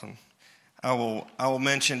I will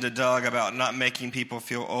mention to Doug about not making people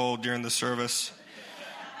feel old during the service.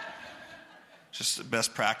 Just the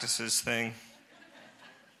best practices thing.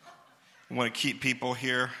 We want to keep people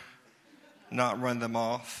here, not run them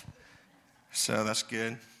off. So that's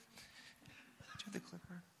good. Do you have the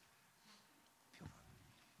clipper?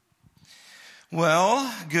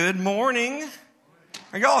 Well, good morning.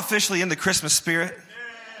 Are y'all officially in the Christmas spirit?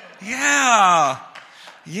 Yeah.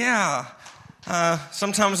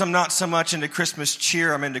 Sometimes I'm not so much into Christmas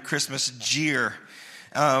cheer, I'm into Christmas jeer.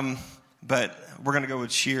 But we're going to go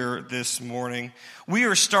with cheer this morning. We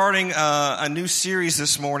are starting a new series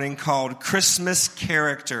this morning called Christmas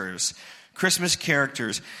Characters. Christmas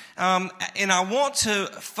Characters. And I want to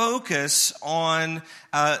focus on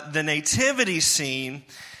the nativity scene,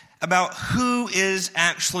 about who is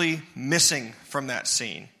actually missing from that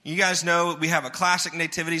scene. You guys know we have a classic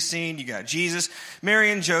nativity scene. You got Jesus,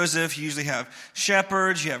 Mary, and Joseph. You usually have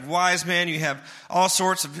shepherds. You have wise men. You have all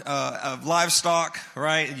sorts of livestock,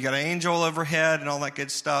 right? You got an angel overhead and all that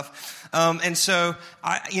good stuff. And so,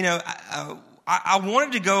 I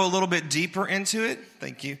wanted to go a little bit deeper into it.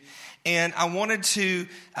 Thank you. And I wanted to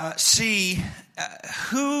see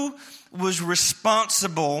who was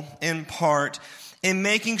responsible in part in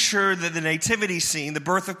making sure that the nativity scene, the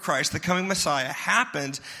birth of Christ, the coming Messiah,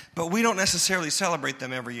 happened, but we don't necessarily celebrate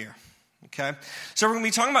them every year. Okay? So we're going to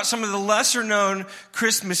be talking about some of the lesser-known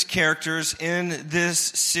Christmas characters in this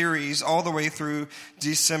series all the way through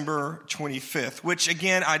December 25th, which,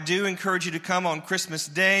 again, I do encourage you to come on Christmas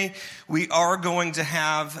Day. We are going to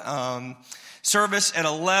have service at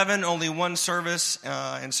 11, only one service,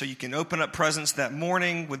 and so you can open up presents that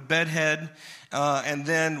morning with bedhead, and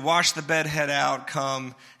then wash the bedhead out,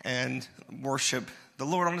 come and worship the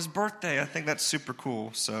Lord on His birthday. I think that's super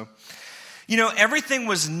cool. So, everything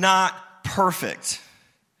was not perfect.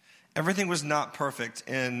 Everything was not perfect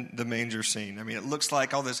in the manger scene. I mean, it looks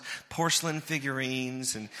like all those porcelain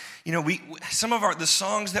figurines, and some of the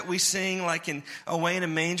songs that we sing, like in "Away in a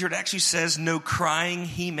Manger," it actually says, "No crying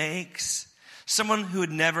He makes." Someone who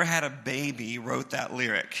had never had a baby wrote that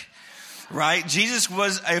lyric, right? Jesus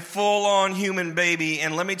was a full-on human baby,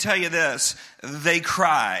 and let me tell you this, they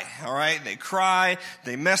cry, all right? They cry,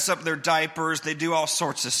 they mess up their diapers, they do all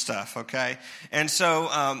sorts of stuff, okay? And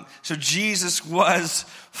so Jesus was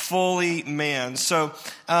fully man. So,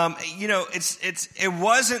 it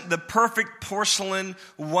wasn't the perfect porcelain,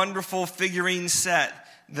 wonderful figurine set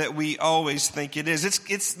that we always think it is.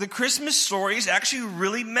 It's the Christmas story is actually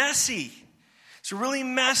really messy. It's really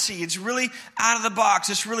messy. It's really out of the box.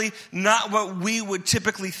 It's really not what we would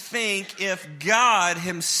typically think if God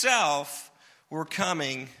Himself were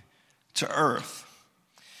coming to earth.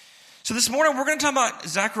 So this morning we're going to talk about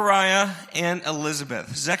Zechariah and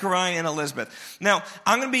Elizabeth. Zechariah and Elizabeth. Now,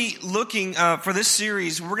 I'm going to be looking for this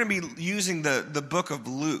series. We're going to be using the book of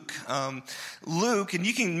Luke. Luke, and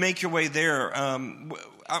you can make your way there. I'm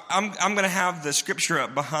going to have the scripture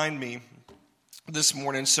up behind me this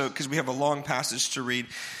morning, so because we have a long passage to read.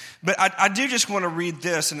 But I do just want to read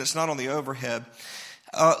this, and it's not on the overhead.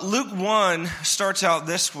 Luke 1 starts out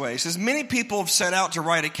this way. It says, "Many people have set out to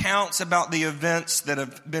write accounts about the events that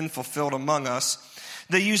have been fulfilled among us.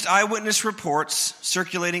 They used eyewitness reports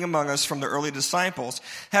circulating among us from the early disciples.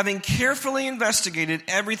 Having carefully investigated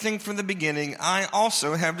everything from the beginning, I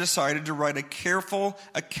also have decided to write a careful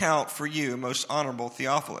account for you, most honorable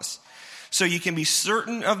Theophilus, so you can be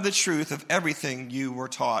certain of the truth of everything you were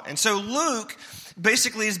taught." And so Luke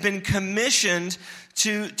basically has been commissioned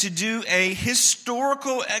to do a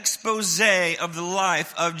historical expose of the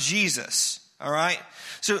life of Jesus. All right?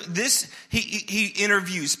 So he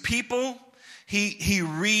interviews people, he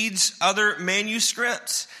reads other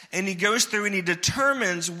manuscripts, and he goes through and he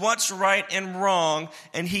determines what's right and wrong,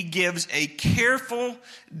 and he gives a careful,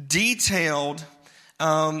 detailed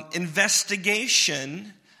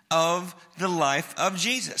investigation of the life of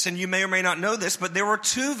Jesus. And you may or may not know this, but there were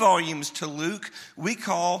 2 volumes to Luke. We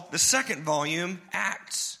call the second volume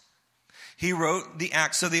Acts. He wrote the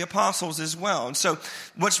Acts of the Apostles as well. And so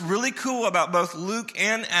what's really cool about both Luke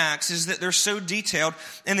and Acts is that they're so detailed,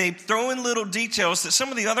 and they throw in little details that some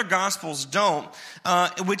of the other Gospels don't,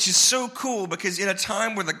 which is so cool because in a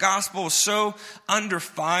time where the Gospel is so under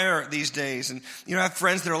fire these days, and I have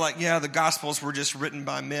friends that are like, yeah, the Gospels were just written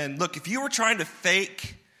by men. Look, if you were trying to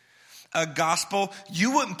fake a gospel,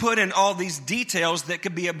 you wouldn't put in all these details that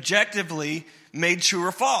could be objectively made true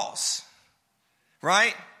or false,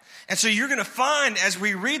 right? And so you're going to find, as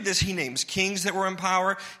we read this, he names kings that were in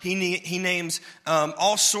power. He names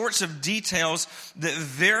all sorts of details that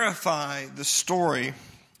verify the story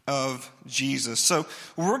of Jesus. So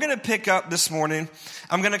we're going to pick up this morning.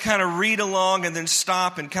 I'm going to kind of read along and then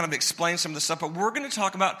stop and kind of explain some of the stuff. But we're going to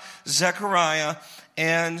talk about Zechariah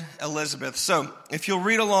and Elizabeth. So if you'll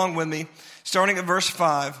read along with me, starting at verse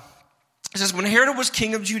 5, it says, when Herod was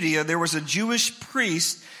king of Judea, there was a Jewish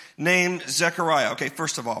priest named Zechariah. Okay,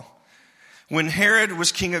 first of all, when Herod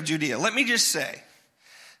was king of Judea, let me just say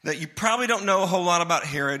that you probably don't know a whole lot about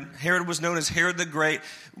Herod. Herod was known as Herod the Great.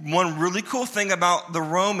 One really cool thing about the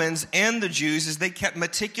Romans and the Jews is they kept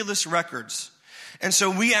meticulous records. And so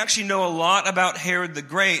we actually know a lot about Herod the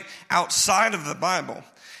Great outside of the Bible.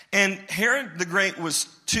 And Herod the Great was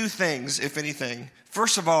two things, if anything.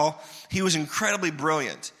 First of all, he was incredibly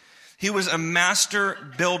brilliant. He was a master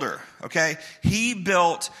builder, okay? He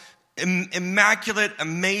built immaculate,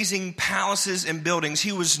 amazing palaces and buildings.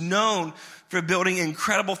 He was known for building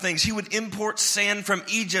incredible things. He would import sand from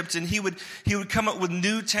Egypt, and he would come up with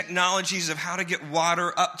new technologies of how to get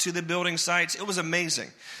water up to the building sites. It was amazing.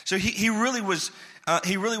 So he really was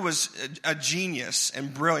a genius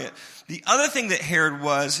and brilliant. The other thing that Herod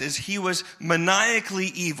is he was maniacally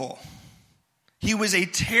evil. He was a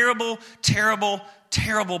terrible, terrible,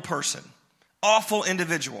 terrible person. Awful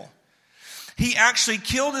individual. He actually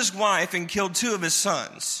killed his wife and killed two of his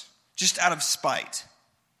sons just out of spite.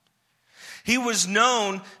 He was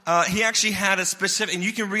known, he actually had a specific, and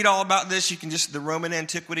you can read all about this, you can just, the Roman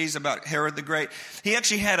antiquities about Herod the Great. He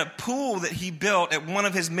actually had a pool that he built at one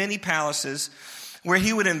of his many palaces where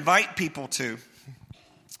he would invite people to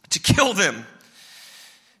kill them.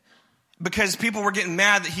 Because people were getting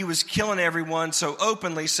mad that he was killing everyone so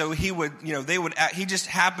openly, so he just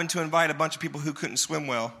happened to invite a bunch of people who couldn't swim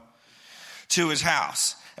well to his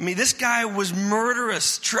house. I mean, this guy was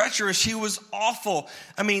murderous, treacherous. He was awful.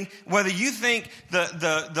 I mean, whether you think the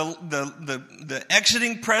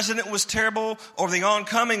exiting president was terrible or the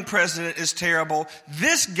oncoming president is terrible,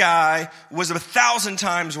 this guy was 1,000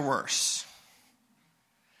 times worse.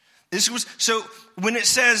 So when it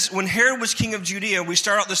says, when Herod was king of Judea, we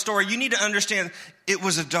start out the story, you need to understand it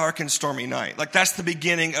was a dark and stormy night. Like, that's the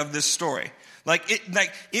beginning of this story.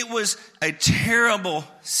 It was a terrible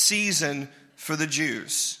season for the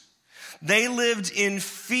Jews. They lived in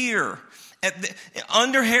fear.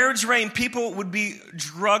 Under Herod's reign, people would be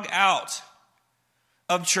drug out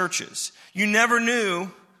of churches. You never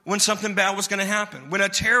knew when something bad was going to happen. When a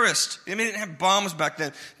terrorist, they didn't have bombs back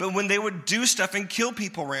then, but when they would do stuff and kill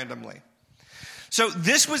people randomly. So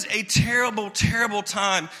this was a terrible, terrible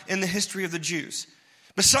time in the history of the Jews.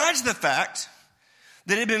 Besides the fact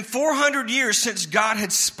that it had been 400 years since God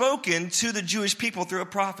had spoken to the Jewish people through a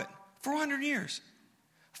prophet. 400 years.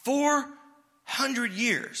 400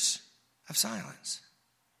 years of silence.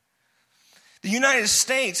 The United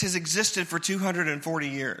States has existed for 240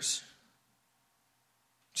 years.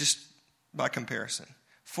 Just by comparison.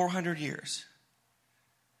 400 years.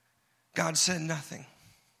 God said nothing.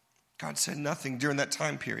 God said nothing during that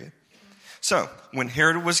time period. So, when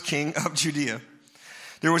Herod was king of Judea,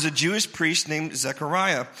 there was a Jewish priest named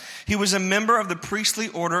Zechariah. He was a member of the priestly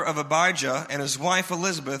order of Abijah, and his wife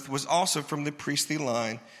Elizabeth was also from the priestly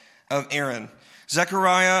line of Aaron.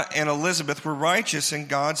 Zechariah and Elizabeth were righteous in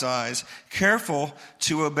God's eyes, careful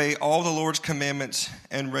to obey all the Lord's commandments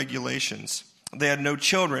and regulations. They had no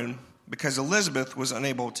children because Elizabeth was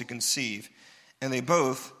unable to conceive, and they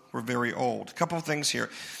both were very old. A couple of things here.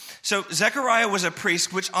 So Zechariah was a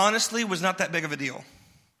priest, which honestly was not that big of a deal.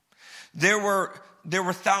 There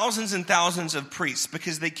were thousands and thousands of priests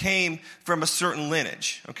because they came from a certain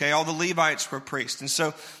lineage. Okay, all the Levites were priests, and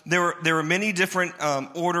so there were many different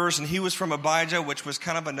orders. And he was from Abijah, which was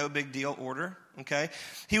kind of a no big deal order. Okay,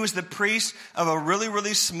 he was the priest of a really,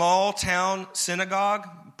 really small town synagogue,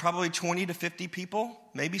 probably 20 to 50 people,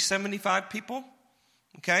 maybe 75 people.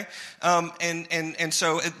 Okay, and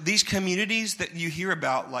so these communities that you hear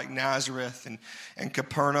about, like Nazareth and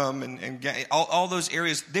Capernaum and all those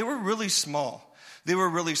areas, they were really small. They were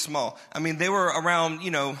really small. I mean, they were around,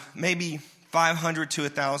 maybe 500 to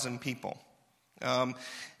 1,000 people.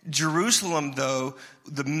 Jerusalem, though,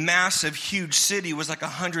 the massive, huge city, was like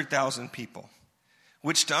 100,000 people,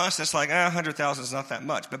 which to us, that's like, 100,000 is not that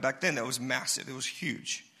much. But back then, that was massive. It was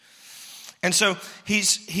huge. And so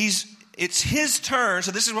it's his turn.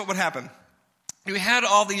 So this is what would happen. We had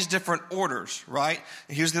all these different orders, right?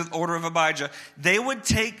 Here's the order of Abijah. They would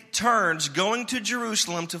take turns going to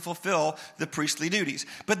Jerusalem to fulfill the priestly duties.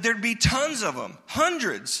 But there'd be tons of them,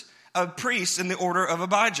 hundreds of priests in the order of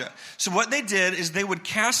Abijah. So what they did is they would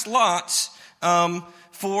cast lots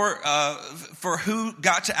for who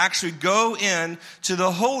got to actually go in to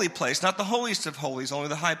the holy place, not the holiest of holies, only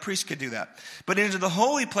the high priest could do that, but into the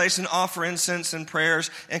holy place and offer incense and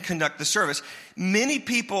prayers and conduct the service. Many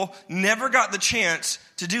people never got the chance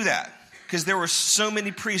to do that because there were so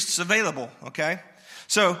many priests available, okay?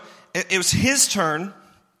 So it was his turn.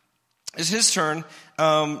 It's his turn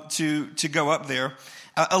to go up there.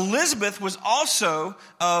 Elizabeth was also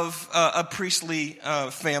of a priestly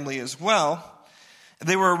family as well.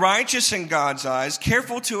 They were righteous in God's eyes,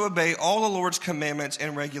 careful to obey all the Lord's commandments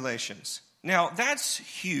and regulations. Now, that's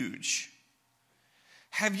huge.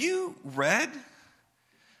 Have you read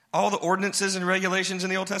all the ordinances and regulations in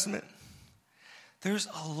the Old Testament? There's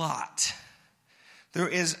a lot. There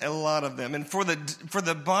is a lot of them. And for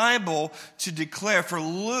the Bible to declare, for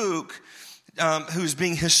Luke, who's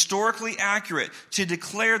being historically accurate, to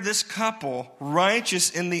declare this couple righteous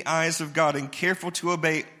in the eyes of God and careful to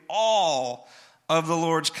obey all of the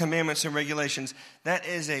Lord's commandments and regulations, that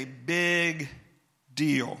is a big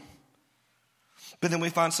deal. But then we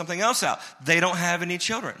find something else out. They don't have any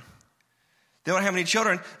children. They don't have any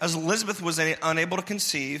children, as Elizabeth was unable to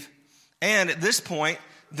conceive. And at this point,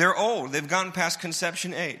 they're old. They've gotten past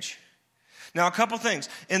conception age. Now, a couple things.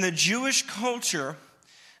 In the Jewish culture,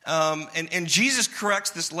 and Jesus corrects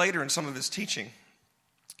this later in some of his teaching.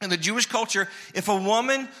 In the Jewish culture, if a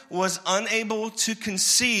woman was unable to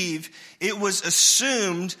conceive, it was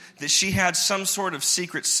assumed that she had some sort of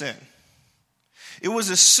secret sin. It was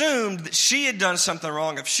assumed that she had done something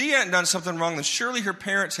wrong. If she hadn't done something wrong, then surely her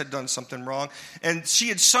parents had done something wrong. And she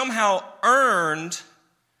had somehow earned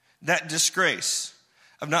that disgrace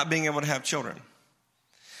of not being able to have children.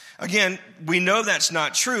 Again, we know that's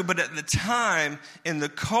not true, but at the time, in the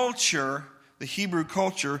culture, the Hebrew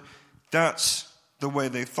culture, that's the way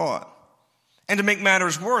they thought. And to make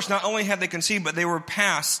matters worse, not only had they conceived, but they were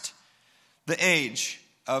past the age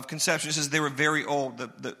of conception. It says they were very old.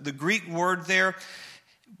 The Greek word there,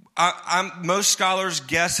 most scholars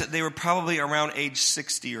guess that they were probably around age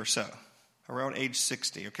 60 or so. Around age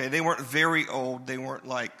 60, okay? They weren't very old. They weren't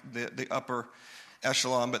like the upper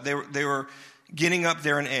echelon, but they were getting up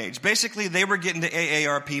there in age. Basically, they were getting the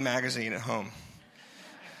AARP magazine at home.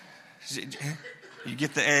 You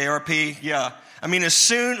get the AARP? Yeah. I mean, as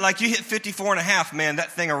soon, like you hit 54 and a half, man,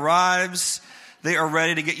 that thing arrives. They are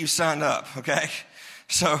ready to get you signed up, okay?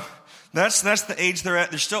 So that's the age they're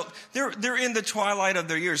at. They're in the twilight of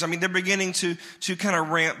their years. I mean, they're beginning to kind of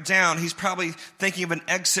ramp down. He's probably thinking of an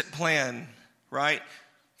exit plan, right,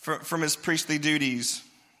 from his priestly duties.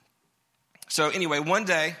 So anyway, one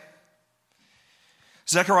day,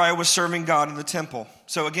 Zechariah was serving God in the temple.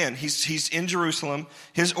 So again, he's in Jerusalem.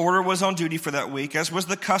 His order was on duty for that week. As was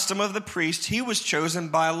the custom of the priest, he was chosen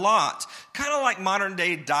by lot. Kind of like modern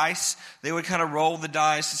day dice. They would kind of roll the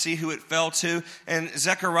dice to see who it fell to. And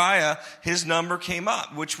Zechariah, his number came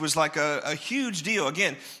up, which was like a huge deal.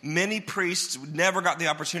 Again, many priests never got the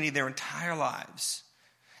opportunity their entire lives.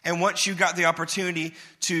 And once you got the opportunity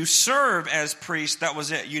to serve as priest, that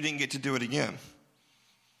was it. You didn't get to do it again.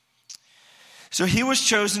 So he was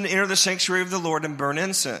chosen to enter the sanctuary of the Lord and burn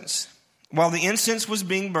incense. While the incense was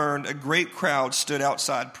being burned, a great crowd stood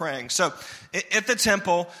outside praying. So at the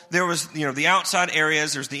temple, there was, the outside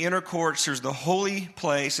areas, there's the inner courts, there's the holy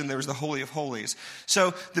place, and there's the Holy of Holies.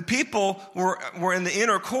 So the people were in the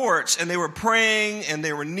inner courts, and they were praying, and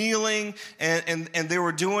they were kneeling, and they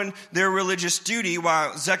were doing their religious duty,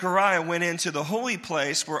 while Zechariah went into the holy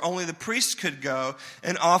place where only the priests could go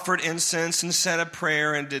and offered incense and said a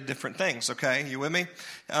prayer and did different things. Okay, you with me?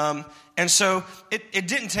 And so it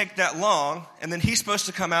didn't take that long, and then he's supposed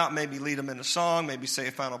to come out and maybe lead them in a song, maybe say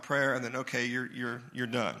a final prayer, and then, okay, you're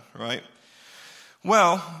done, right?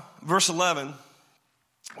 Well, verse 11,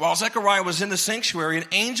 while Zechariah was in the sanctuary, an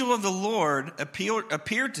angel of the Lord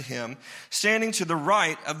appeared to him, standing to the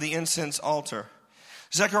right of the incense altar.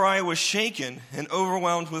 Zechariah was shaken and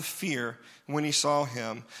overwhelmed with fear when he saw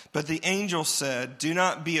him. But the angel said, "Do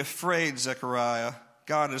not be afraid, Zechariah.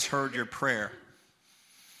 God has heard your prayer."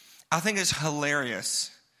 I think it's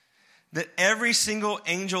hilarious that every single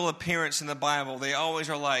angel appearance in the Bible, they always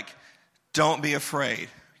are like, don't be afraid.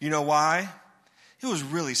 You know why? It was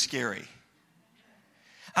really scary.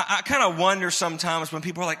 I kind of wonder sometimes when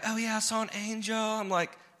people are like, oh yeah, I saw an angel. I'm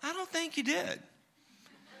like, I don't think you did.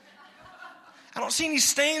 I don't see any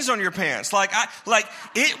stains on your pants.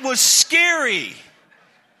 It was scary.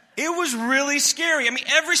 It was really scary. I mean,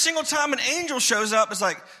 every single time an angel shows up, it's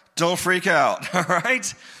like, don't freak out, all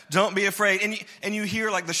right? Don't be afraid. And you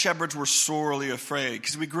hear like the shepherds were sorely afraid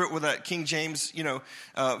because we grew up with that King James,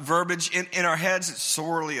 verbiage in our heads. It's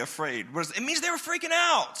sorely afraid. It means they were freaking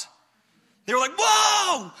out. They were like,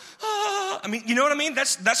 whoa! Ah. I mean, you know what I mean?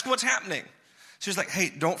 That's what's happening. So he's like,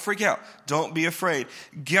 hey, don't freak out. Don't be afraid.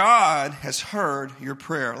 God has heard your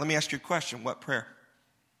prayer. Let me ask you a question. What prayer?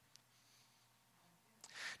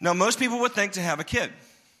 Now, most people would think to have a kid.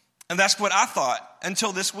 And that's what I thought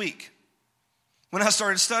until this week when I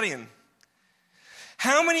started studying.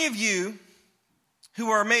 How many of you who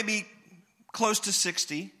are maybe close to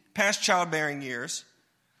 60, past childbearing years,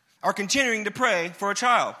 are continuing to pray for a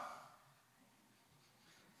child?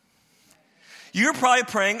 You're probably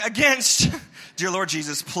praying against, dear Lord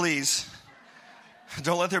Jesus, please,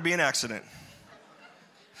 don't let there be an accident.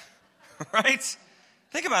 Right?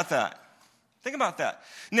 Think about that. Think about that.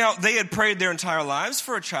 Now, they had prayed their entire lives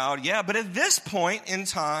for a child, yeah, but at this point in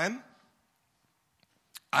time,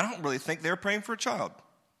 I don't really think they were praying for a child.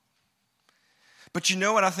 But you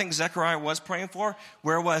know what I think Zechariah was praying for?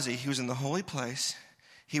 Where was he? He was in the holy place.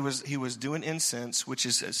 He was doing incense, which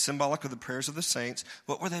is symbolic of the prayers of the saints.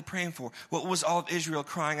 What were they praying for? What was all of Israel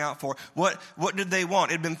crying out for? What did they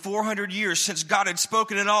want? It had been 400 years since God had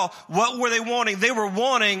spoken it all. What were they wanting? They were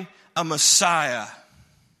wanting a Messiah.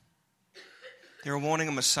 They were wanting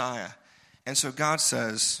a Messiah. And so God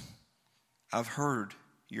says, I've heard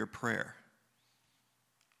your prayer.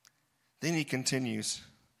 Then he continues,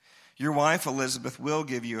 your wife Elizabeth will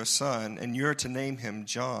give you a son, and you're to name him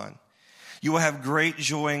John. You will have great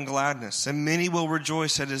joy and gladness, and many will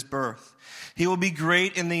rejoice at his birth. He will be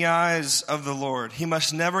great in the eyes of the Lord. He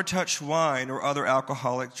must never touch wine or other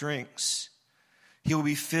alcoholic drinks. He will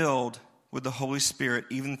be filled with the Holy Spirit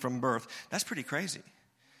even from birth. That's pretty crazy.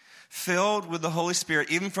 Filled with the Holy Spirit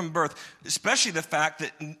even from birth, especially the fact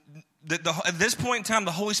that at this point in time,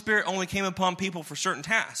 the Holy Spirit only came upon people for certain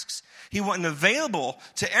tasks. He wasn't available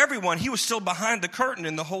to everyone. He was still behind the curtain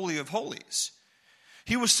in the Holy of Holies.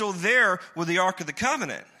 He was still there with the Ark of the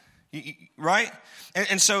Covenant, right?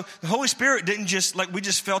 And so the Holy Spirit didn't just, like we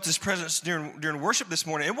just felt his presence during worship this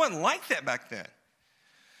morning. It wasn't like that back then,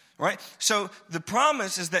 right? So the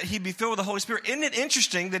promise is that he'd be filled with the Holy Spirit. Isn't it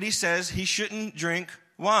interesting that he says he shouldn't drink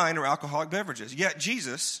wine or alcoholic beverages? Yet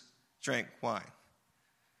Jesus drank wine.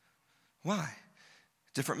 Why?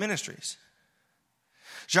 Different ministries.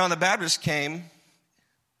 John the Baptist came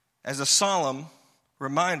as a solemn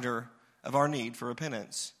reminder of our need for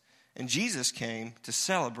repentance. And Jesus came to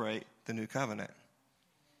celebrate the new covenant.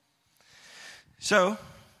 So,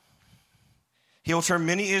 he will turn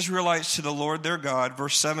many Israelites to the Lord their God.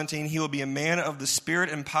 Verse 17, he will be a man of the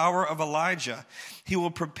spirit and power of Elijah. He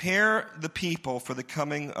will prepare the people for the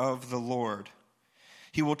coming of the Lord.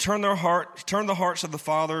 He will turn the hearts of the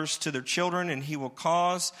fathers to their children, and he will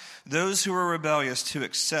cause those who are rebellious to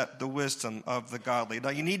accept the wisdom of the godly. Now,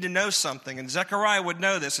 you need to know something, and Zechariah would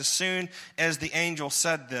know this as soon as the angel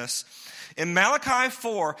said this. In Malachi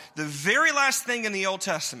 4, the very last thing in the Old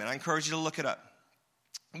Testament, I encourage you to look it up.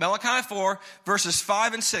 Malachi 4, verses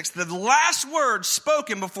 5 and 6, the last word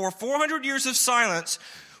spoken before 400 years of silence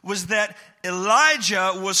was that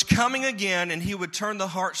Elijah was coming again, and he would turn the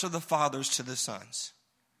hearts of the fathers to the sons.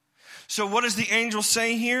 So what does the angel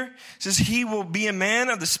say here? It says he will be a man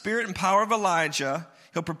of the spirit and power of Elijah.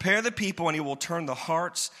 He'll prepare the people, and he will turn the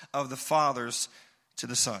hearts of the fathers to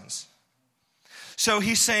the sons. So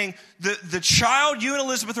he's saying the child you and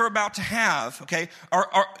Elizabeth are about to have, okay,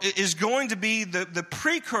 is going to be the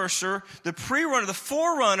precursor, the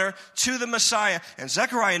forerunner to the Messiah. And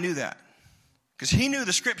Zechariah knew that because he knew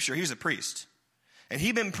the scripture. He was a priest. And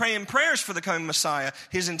he'd been praying prayers for the coming Messiah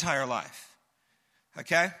his entire life.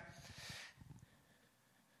 Okay?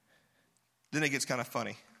 Then it gets kind of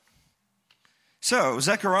funny. So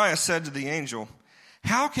Zechariah said to the angel,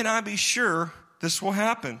 how can I be sure this will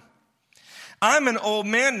happen? I'm an old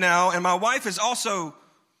man now, and my wife is also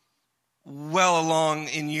well along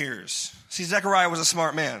in years. See, Zechariah was a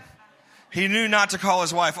smart man. He knew not to call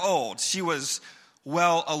his wife old. She was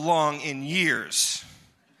well along in years.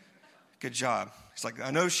 Good job. He's like,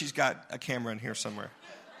 I know she's got a camera in here somewhere.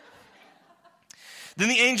 Then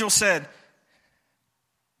the angel said,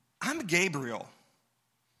 I'm Gabriel.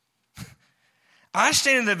 I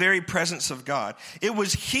stand in the very presence of God. It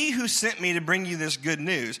was he who sent me to bring you this good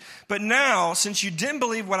news. But now, since you didn't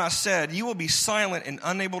believe what I said, you will be silent and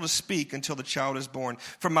unable to speak until the child is born.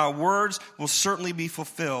 For my words will certainly be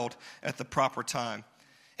fulfilled at the proper time.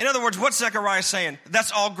 In other words, what's Zechariah saying?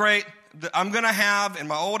 That's all great. I'm going to have, in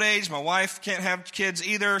my old age, my wife can't have kids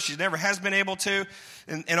either. She never has been able to.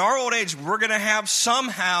 In our old age, we're going to have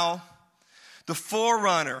somehow the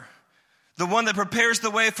forerunner, the one that prepares the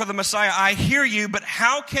way for the Messiah. I hear you, but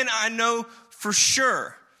how can I know for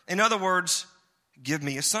sure? In other words, give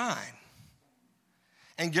me a sign.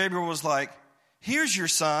 And Gabriel was like, here's your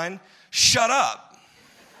sign. Shut up.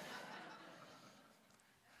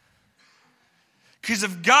 Because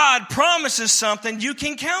if God promises something, you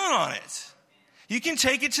can count on it. You can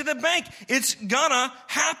take it to the bank. It's gonna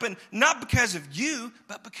happen, not because of you,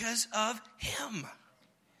 but because of him.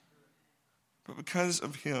 But because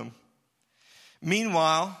of him.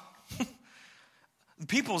 Meanwhile, the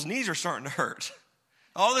people's knees are starting to hurt.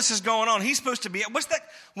 All this is going on. He's supposed to be, what's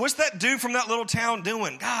that dude from that little town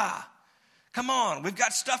doing? Come on, we've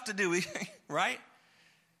got stuff to do, right?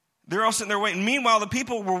 They're all sitting there waiting. Meanwhile, the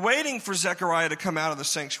people were waiting for Zechariah to come out of the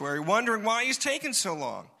sanctuary, wondering why he's taking so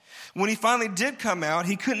long. When he finally did come out,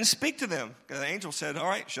 he couldn't speak to them. The angel said, all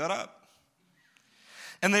right, shut up.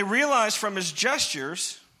 And they realized from his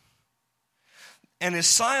gestures and his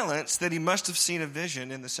silence that he must have seen a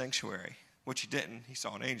vision in the sanctuary, which he didn't. He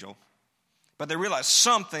saw an angel. But they realized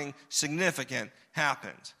something significant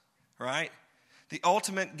happened, right? The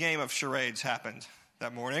ultimate game of charades happened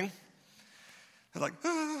that morning. They're like,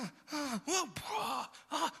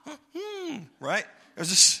 right? It was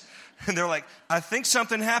just, and they're like, I think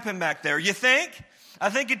something happened back there. You think? I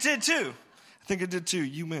think it did too.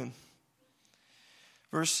 You win.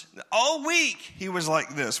 All week he was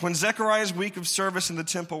like this. When Zechariah's week of service in the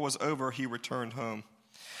temple was over, he returned home.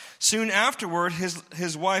 Soon afterward,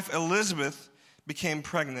 his wife Elizabeth became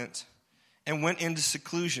pregnant and went into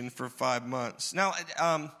seclusion for 5 months. Now,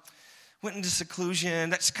 went into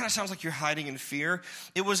seclusion. That kind of sounds like you're hiding in fear.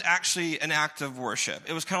 It was actually an act of worship.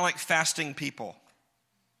 It was kind of like fasting people.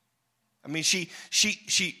 I mean, she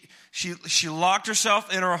locked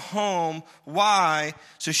herself in her home. Why?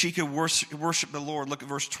 So she could worship the Lord. Look at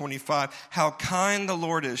verse 25. How kind the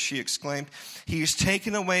Lord is, she exclaimed. He has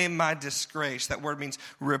taken away my disgrace. That word means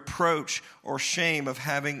reproach or shame of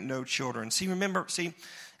having no children. See,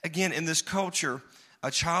 again, in this culture,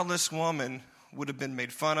 a childless woman would have been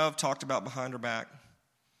made fun of, talked about behind her back.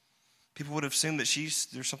 People would have assumed that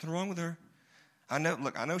there's something wrong with her. I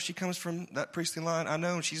know she comes from that priestly line. I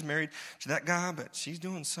know she's married to that guy, but she's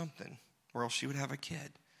doing something, or else she would have a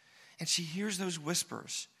kid. And she hears those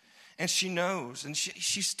whispers, and she knows, and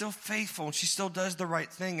she's still faithful, and she still does the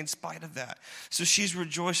right thing in spite of that. So she's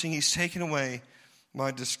rejoicing. He's taken away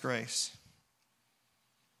my disgrace.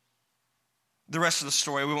 The rest of the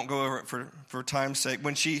story, we won't go over it for time's sake.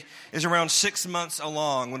 When she is around 6 months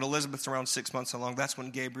along, when Elizabeth's around 6 months along, that's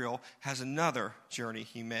when Gabriel has another journey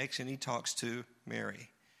he makes, and he talks to Mary.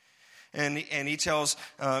 And he tells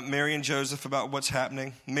Mary and Joseph about what's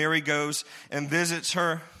happening. Mary goes and visits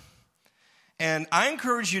her. And I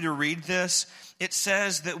encourage you to read this. It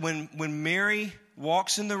says that when Mary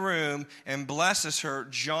walks in the room and blesses her,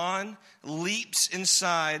 John leaps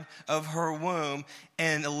inside of her womb,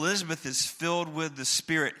 and Elizabeth is filled with the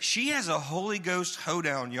Spirit. She has a Holy Ghost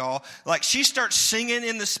hoedown, y'all. Like, she starts singing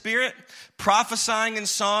in the Spirit, prophesying in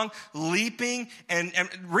song, leaping, and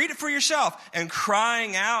read it for yourself, and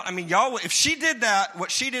crying out. I mean, y'all, if she did that,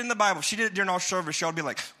 what she did in the Bible, if she did it during our service, y'all would be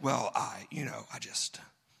like, well,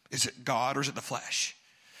 is it God or is it the flesh?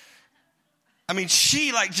 I mean,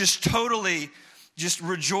 she just totally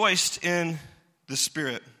rejoiced in the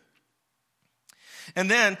Spirit. And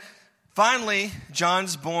then finally,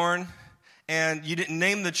 John's born, and you didn't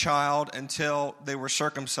name the child until they were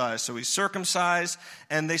circumcised. So he's circumcised,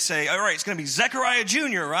 and they say, all right, it's going to be Zechariah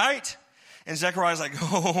Jr., right? And Zechariah's like,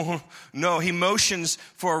 oh, no. He motions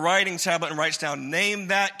for a writing tablet and writes down, name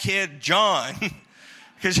that kid John,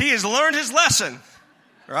 because he has learned his lesson,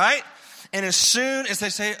 right? And as soon as they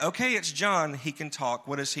say, okay, it's John, he can talk.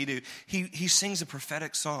 What does he do? He sings a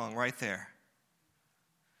prophetic song right there.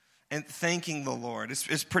 And thanking the Lord.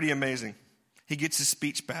 It's pretty amazing. He gets his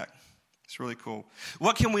speech back. It's really cool.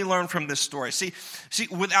 What can we learn from this story? See,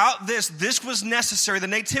 without this was necessary. The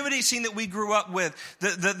nativity scene that we grew up with,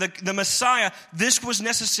 the Messiah, this was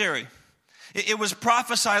necessary. It was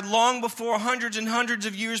prophesied long before, hundreds and hundreds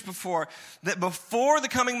of years before, that before the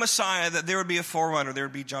coming Messiah, that there would be a forerunner, there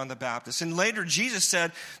would be John the Baptist. And later, Jesus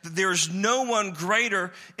said that there is no one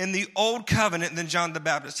greater in the old covenant than John the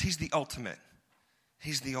Baptist. He's the ultimate.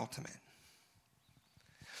 He's the ultimate.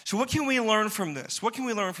 So what can we learn from this?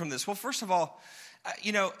 Well, first of all,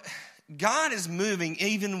 God is moving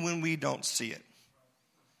even when we don't see it.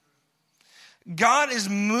 God is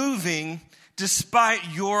moving despite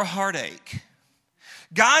your heartache.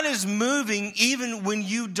 God is moving even when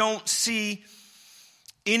you don't see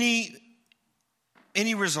any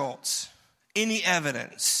results, any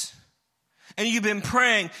evidence. And you've been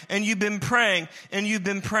praying, and you've been praying, and you've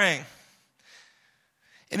been praying.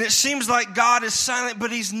 And it seems like God is silent,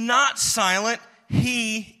 but he's not silent.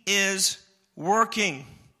 He is working.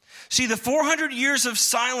 See, the 400 years of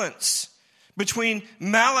silence between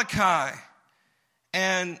Malachi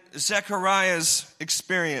and Zechariah's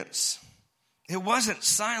experience, It wasn't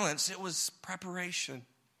silence, it was preparation.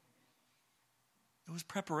 It was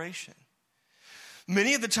preparation.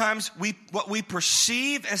 Many of the times, what we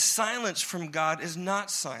perceive as silence from God is not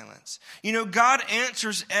silence. You know, God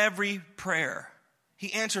answers every prayer.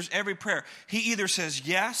 He answers every prayer. He either says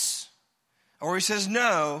yes, or he says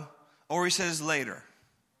no, or he says later.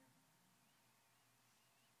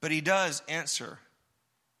 But he does answer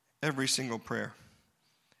every single prayer.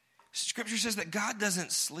 Scripture says that God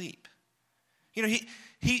doesn't sleep. You know,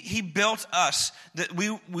 he built us that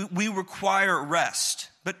we require rest,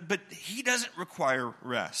 but he doesn't require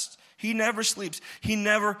rest. He never sleeps. He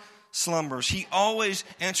never slumbers. He always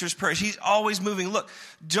answers prayers. He's always moving. Look,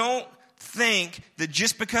 don't think that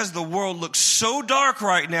just because the world looks so dark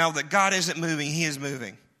right now that God isn't moving. He is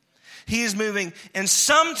moving. He is moving, and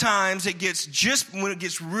sometimes it gets just when it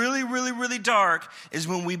gets really, really, really dark is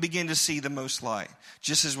when we begin to see the most light,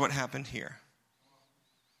 just as what happened here.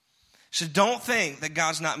 So don't think that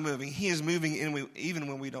God's not moving. He is moving even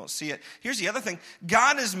when we don't see it. Here's the other thing.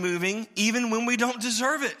 God is moving even when we don't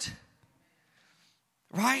deserve it.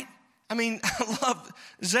 Right? I mean, I love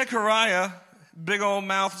Zechariah, big old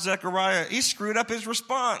mouth Zechariah. He screwed up his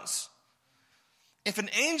response. If an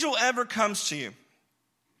angel ever comes to you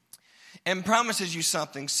and promises you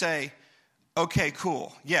something, say, okay,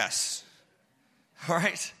 cool, yes. All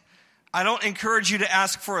right? I don't encourage you to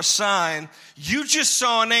ask for a sign. You just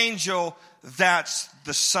saw an angel, that's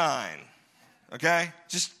the sign. Okay?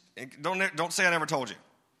 Just don't say I never told you.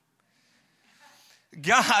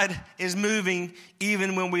 God is moving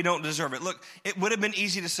even when we don't deserve it. Look, it would have been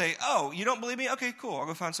easy to say, oh, you don't believe me? Okay, cool, I'll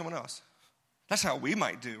go find someone else. That's how we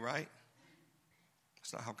might do, right?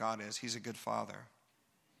 That's not how God is. He's a good father.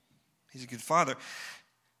 He's a good father.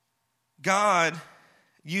 God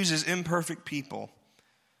uses imperfect people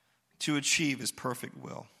to achieve his perfect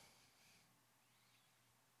will.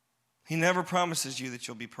 He never promises you that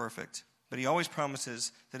you'll be perfect, but he always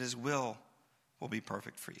promises that his will be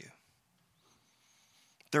perfect for you.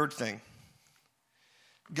 Third thing,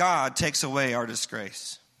 God takes away our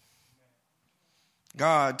disgrace.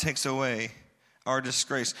 God takes away our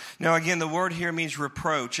disgrace. Now again, the word here means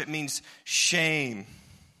reproach. It means shame.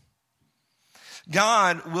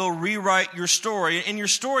 God will rewrite your story. And your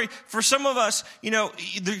story, for some of us, you know,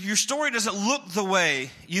 your story doesn't look the way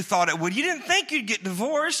you thought it would. You didn't think you'd get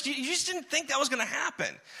divorced. You just didn't think that was going to happen.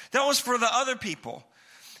 That was for the other people.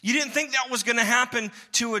 You didn't think that was going to happen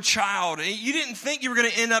to a child. You didn't think you were going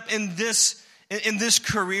to end up in this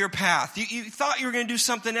career path. You thought you were going to do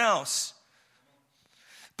something else.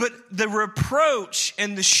 But the reproach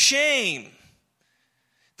and the shame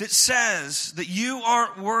that says that you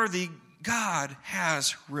aren't worthy, God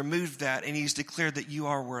has removed that, and he's declared that you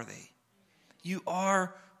are worthy. You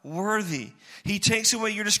are worthy. He takes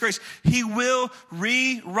away your disgrace. He will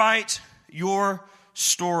rewrite your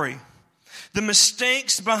story. The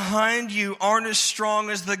mistakes behind you aren't as strong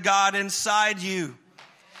as the God inside you.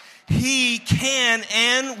 He can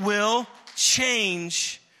and will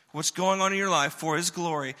change what's going on in your life for his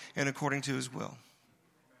glory and according to his will.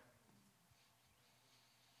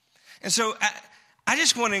 And so I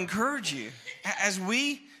just want to encourage you, as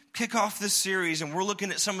we kick off this series and we're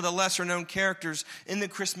looking at some of the lesser known characters in the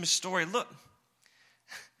Christmas story, look,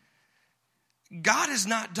 God is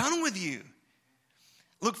not done with you.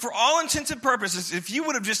 Look, for all intents and purposes, if you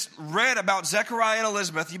would have just read about Zechariah and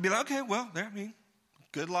Elizabeth, you'd be like, okay, well,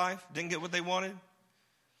 good life, didn't get what they wanted.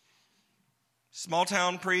 Small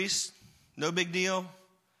town priest, no big deal.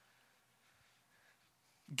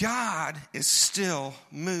 God is still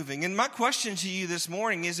moving. And my question to you this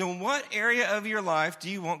morning is, in what area of your life do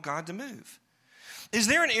you want God to move? Is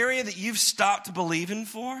there an area that you've stopped believing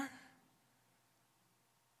for?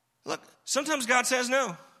 Look, sometimes God says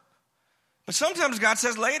no. But sometimes God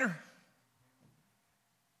says later.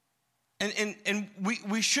 And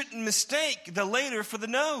we shouldn't mistake the later for the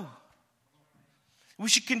no. We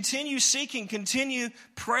should continue seeking, continue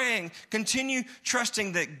praying, continue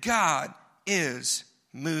trusting that God is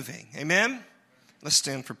moving. Amen? Let's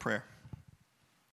stand for prayer.